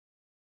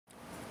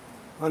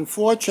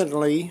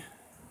Unfortunately,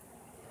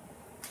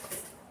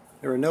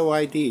 there are no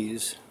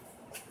IDs.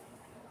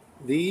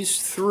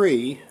 These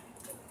three,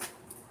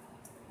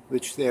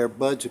 which their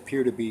buds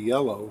appear to be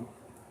yellow,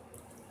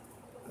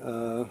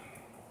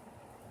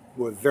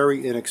 were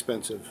very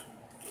inexpensive.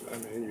 I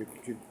mean,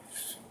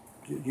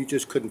 you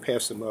just couldn't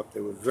pass them up.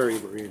 They were very,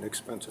 very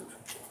inexpensive.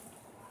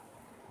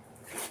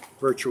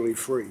 Virtually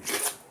free.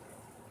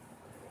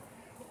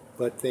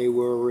 But they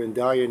were in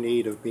dire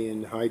need of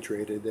being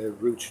hydrated. Their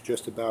roots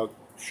just about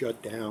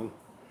shut down.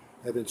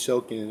 I've been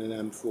soaking in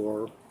them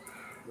for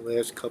the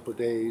last couple of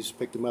days.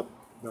 Picked them up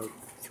about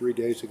 3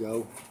 days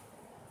ago.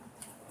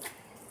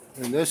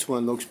 And this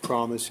one looks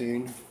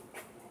promising.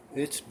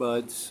 Its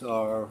buds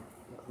are a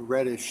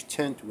reddish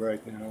tint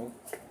right now.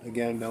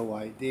 Again, no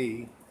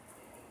ID.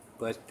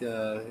 But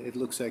it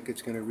looks like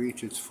it's going to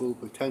reach its full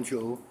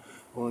potential.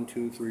 1,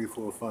 2, 3,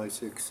 4, 5,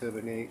 6,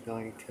 7, 8,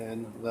 9,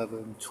 10,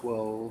 11,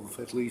 12,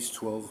 at least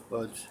 12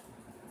 buds.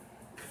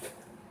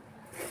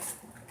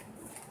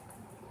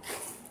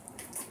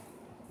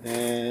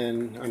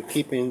 And I'm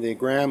keeping the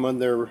gram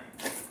under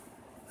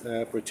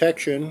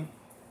protection.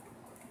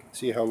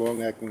 See how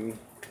long I can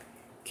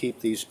keep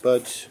these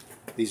buds,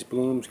 these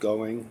blooms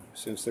going,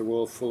 since they're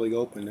all fully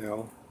open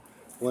now.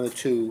 1 or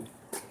 2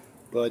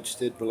 buds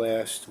did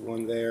blast,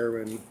 one there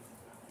and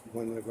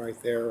one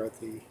right there at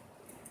the...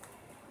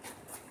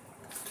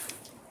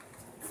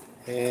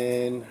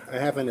 And I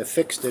haven't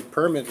affixed it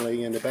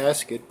permanently in the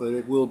basket, but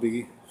it will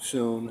be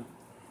soon.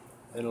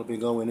 It'll be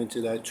going into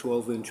that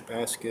 12-inch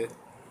basket.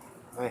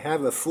 I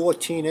have a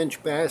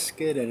 14-inch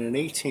basket and an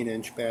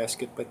 18-inch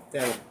basket, but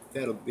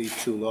that'll be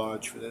too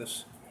large for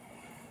this.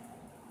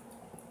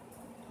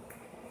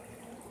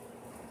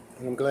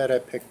 And I'm glad I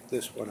picked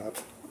this one up.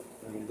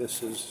 I mean,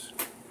 this is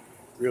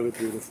really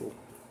beautiful.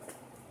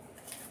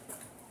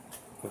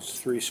 Those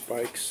 3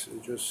 spikes are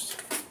just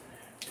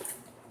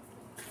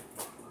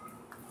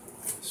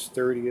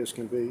sturdy as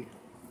can be.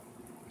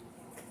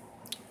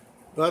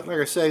 But like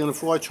I say,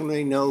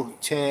 unfortunately, no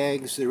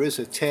tags. There is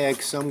a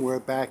tag somewhere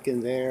back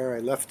in there. I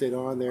left it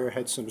on there,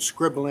 had some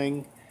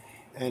scribbling,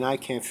 and I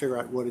can't figure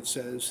out what it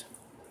says.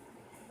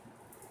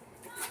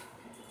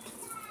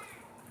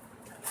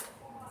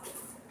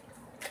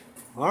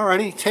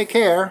 Alrighty, take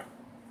care.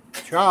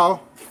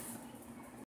 Ciao.